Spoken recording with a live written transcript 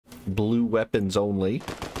blue weapons only.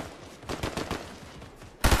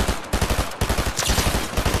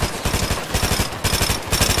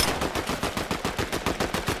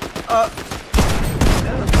 Oh,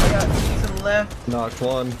 I got to the left. Knocked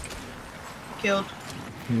one. Killed.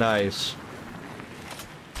 Nice.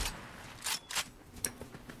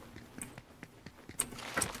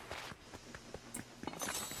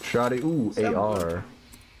 Shotty. Ooh, AR.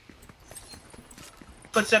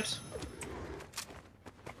 Footsteps.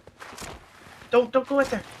 Don't go right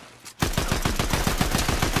there.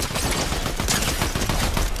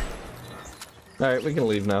 Alright, we can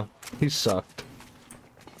leave now. He sucked.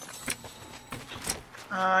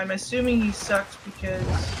 I'm assuming he sucked because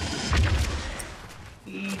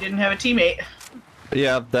he didn't have a teammate.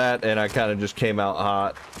 Yeah, that, and I kind of just came out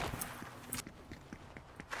hot.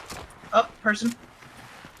 Oh, person.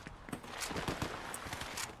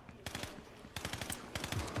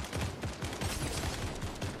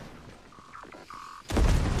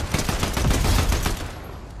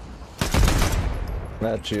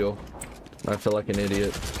 Not you. I feel like an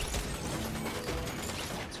idiot.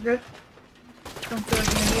 It's good. Don't feel like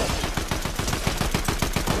an idiot.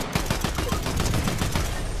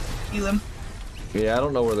 Heal him. Yeah, I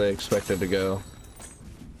don't know where they expected to go.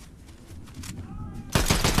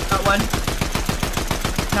 Got one.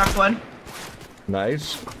 Knocked one.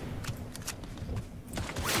 Nice.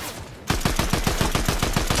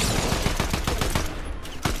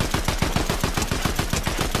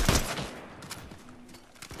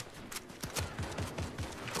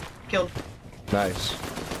 Killed. Nice.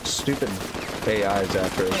 Stupid AI's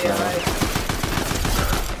after us now.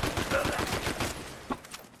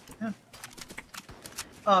 Yeah.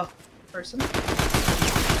 Oh, person.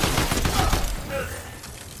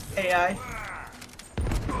 AI.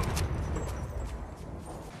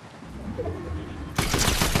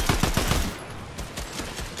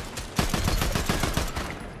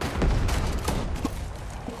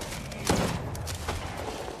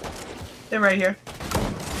 They're right here.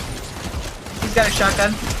 He's got a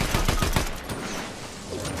shotgun.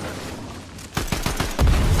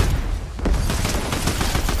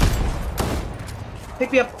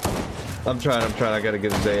 Pick me up. I'm trying, I gotta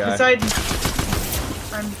get his AI. Poseidon.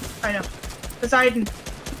 I know. Poseidon.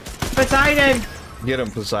 Poseidon! Get him,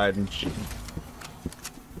 Poseidon.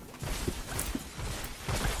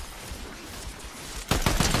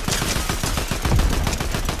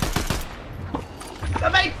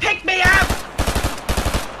 Somebody pick me up!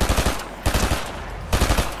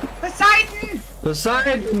 Poseidon!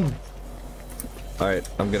 Poseidon! Alright,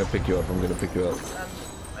 I'm gonna pick you up, I'm gonna pick you up.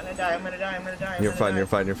 I'm gonna die, I'm gonna die, I'm gonna die. You're fine, you're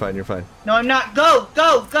fine, you're fine, you're fine. No, I'm not. Go!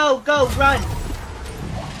 Go! Go! Go! Run!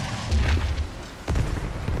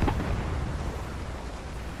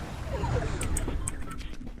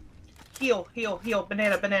 Heal, heal, heal.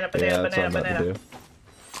 Banana, banana, banana, Yeah, that's banana, what I'm about banana. to do.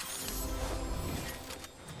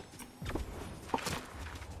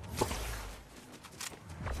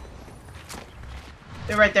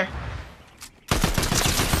 They're right there.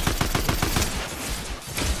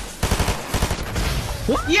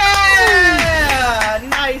 Yeah!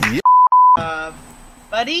 Nice job,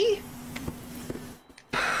 buddy.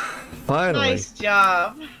 Finally. Nice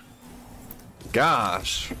job.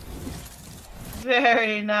 Gosh.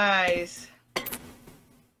 Very nice.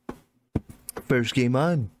 First game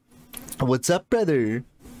on. What's up, brother?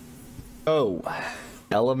 Oh,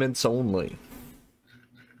 elements only.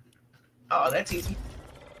 Oh, that's easy.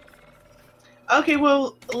 Okay,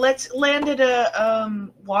 well, let's land at a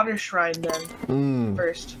water shrine then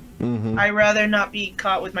first. I'd rather not be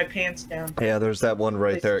caught with my pants down. Yeah, there's that one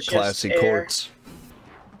right It's there at just Classy air. Courts.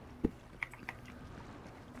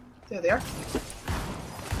 There they are.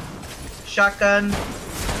 Shotgun. God.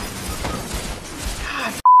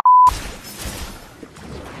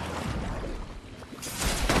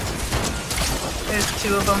 There's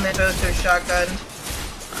two of them. They both are shotgunned.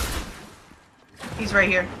 He's right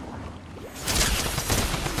here.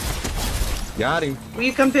 Got him. Will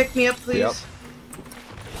you come pick me up, please? Yep.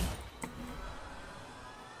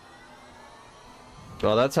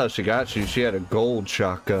 Well, that's how she got you. She had a gold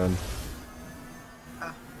shotgun.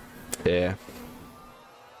 Ah. Yeah.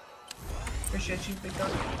 Appreciate you, big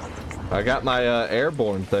dog. I got my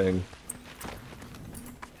airborne thing.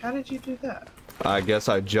 How did you do that? I guess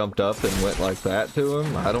I jumped up and went like that to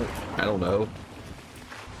him. I don't know.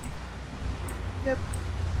 Yep.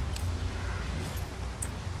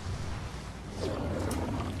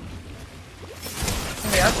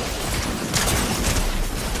 There we are.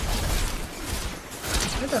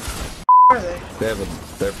 Where the f are they?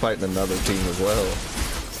 They're fighting another team as well.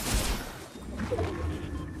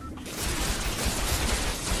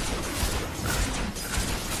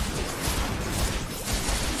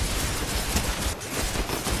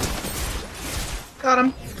 Got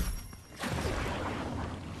him.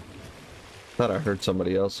 Thought I heard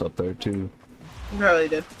somebody else up there too. You probably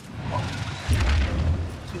did.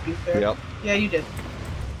 To be fair. Yep. Yeah, you did.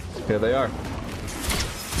 Here they are.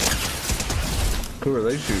 Who are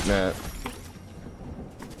they shooting at?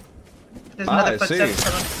 There's another footsteps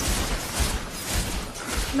coming.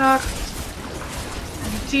 Knock.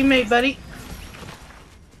 Your teammate, buddy.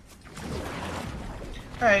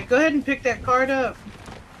 Alright, go ahead and pick that card up.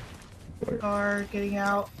 Car getting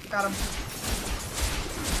out. Got him.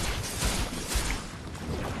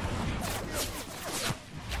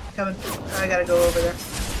 Coming. I gotta go over there.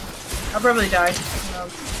 I'll probably die. I'm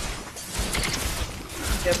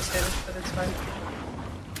devastated, but it's fine.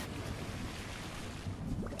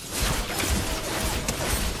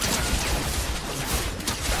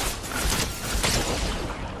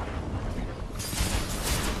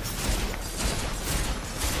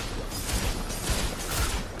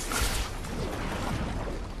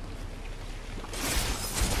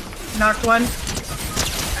 Knocked one.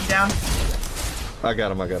 I'm down. I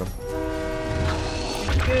got him, I got him.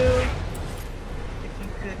 Thank you. If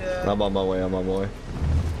you could, I'm on my way, I'm on my way.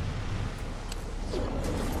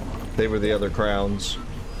 They were the other crowns.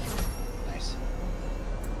 Nice.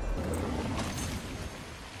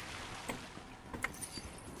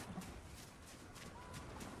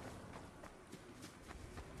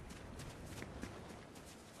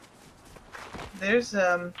 There's,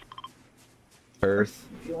 Earth.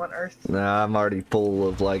 if you want Earth. Nah, I'm already full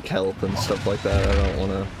of like health and stuff like that. I don't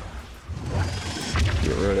want to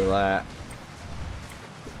get rid of that.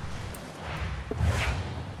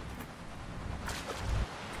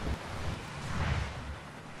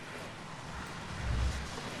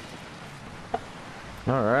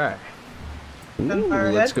 All right. Gunfire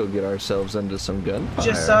ahead. Let's go get ourselves into some gunfire.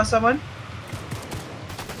 Just saw someone.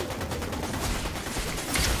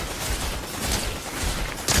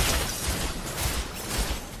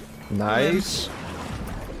 Nice.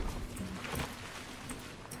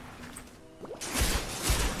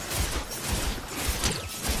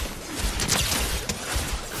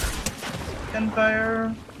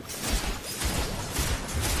 Gunfire.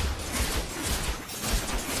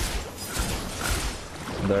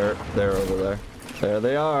 They're over there. There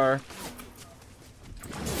they are.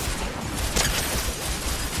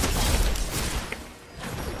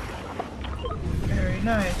 Very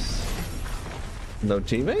nice. No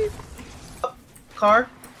teammate? Oh, car.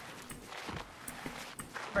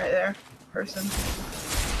 Right there. Person.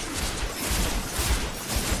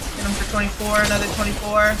 Get him for 24, another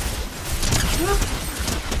 24. Woo.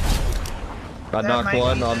 I knocked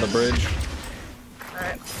one on the bridge.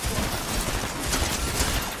 Alright.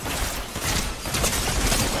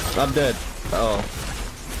 I'm dead. Oh.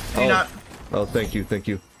 You're not. Oh, thank you, thank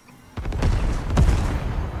you.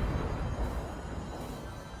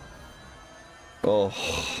 Oh.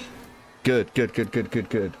 Good, good, good, good, good,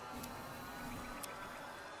 good.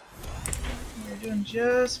 You're doing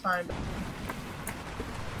just fine.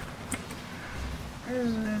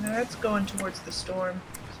 That's going towards the storm,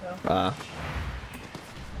 so. Ah.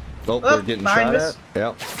 Oh, we're getting shot at?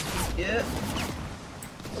 Yep. Yep.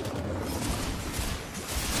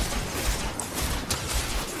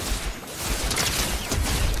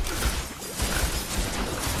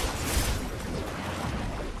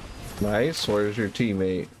 Nice. Where's your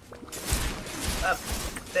teammate? Up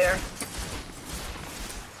there.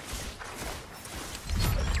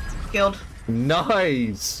 Killed.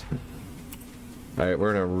 Nice! Alright, we're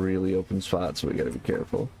in a really open spot, so we gotta be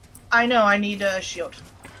careful. I know, I need a shield.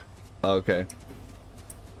 Okay.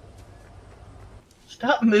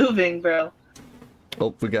 Stop moving, bro.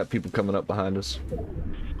 Oh, we got people coming up behind us.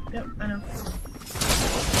 Yep, I know.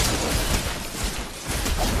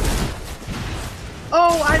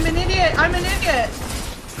 Oh, I'm an idiot! I'm an idiot!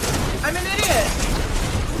 I'm an idiot!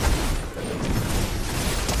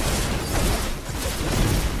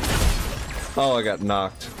 Oh, I got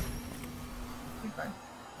knocked. You're fine.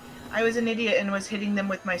 I was an idiot and was hitting them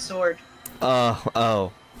with my sword.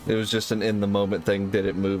 Oh. It was just an in-the-moment thing. Did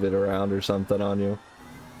it move it around or something on you?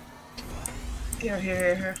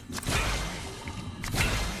 Here.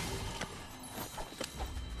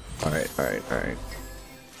 Alright. Alright,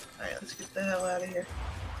 let's get the hell out of here.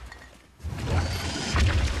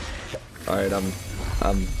 Alright,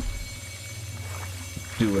 I'm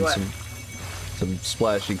doing What? some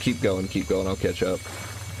splashing. Keep going, I'll catch up.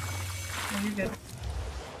 No, you're good.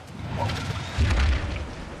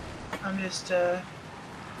 I'm just,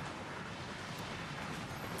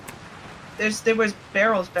 there was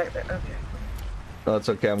barrels back there. Okay. Oh, it's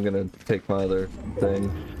okay, I'm gonna take my other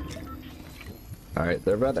thing. Alright,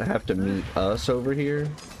 they're about to have to meet us over here.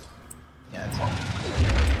 Yeah, that's fine.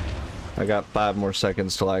 I got 5 more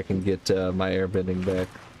seconds till I can get my airbending back.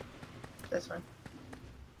 That's fine.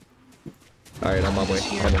 Alright, I'm on my way.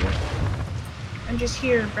 I'm on my way. I'm just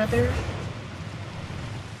here, brother.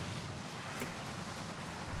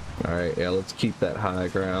 Alright, yeah, let's keep that high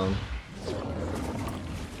ground.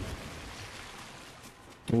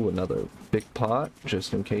 Ooh, another big pot,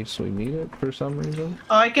 just in case we need it for some reason.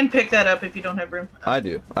 Oh, I can pick that up if you don't have room. I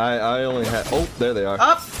do. I only have... Oh, there they are.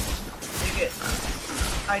 Up! Take it.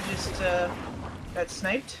 I just, got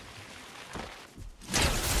sniped.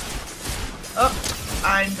 Oh,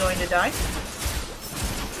 I'm going to die.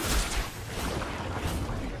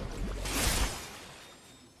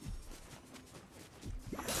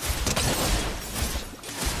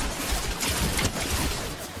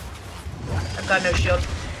 I've got no shield.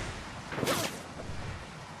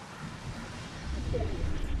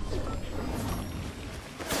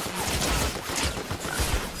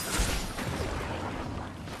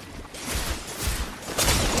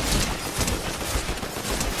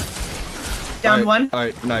 Down one.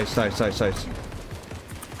 Alright, nice. I've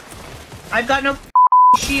got no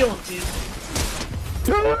shield, dude.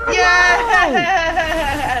 Yeah!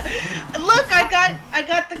 Look, I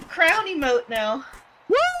got the crown emote now.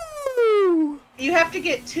 Woo! You have to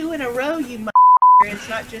get 2 in a row, you It's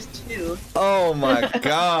not just 2. Oh my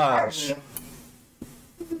gosh.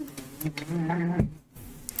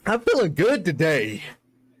 I'm feeling good today.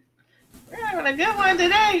 We're having a good one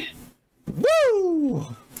today. Woo!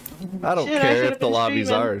 I don't care if the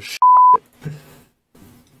lobbies are shit.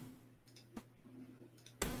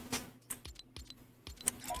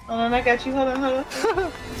 Hold on, I got you. Hold on.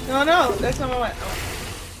 No, that's not what I want. Oh.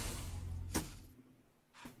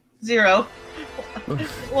 0.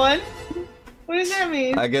 1? What does that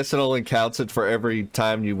mean? I guess it only counts it for every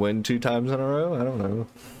time you win 2 times in a row? I don't know.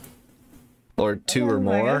 Or 2 or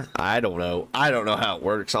more? I don't know. I don't know how it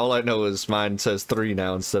works. All I know is mine says 3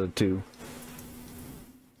 now instead of 2.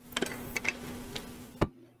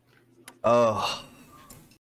 Oh.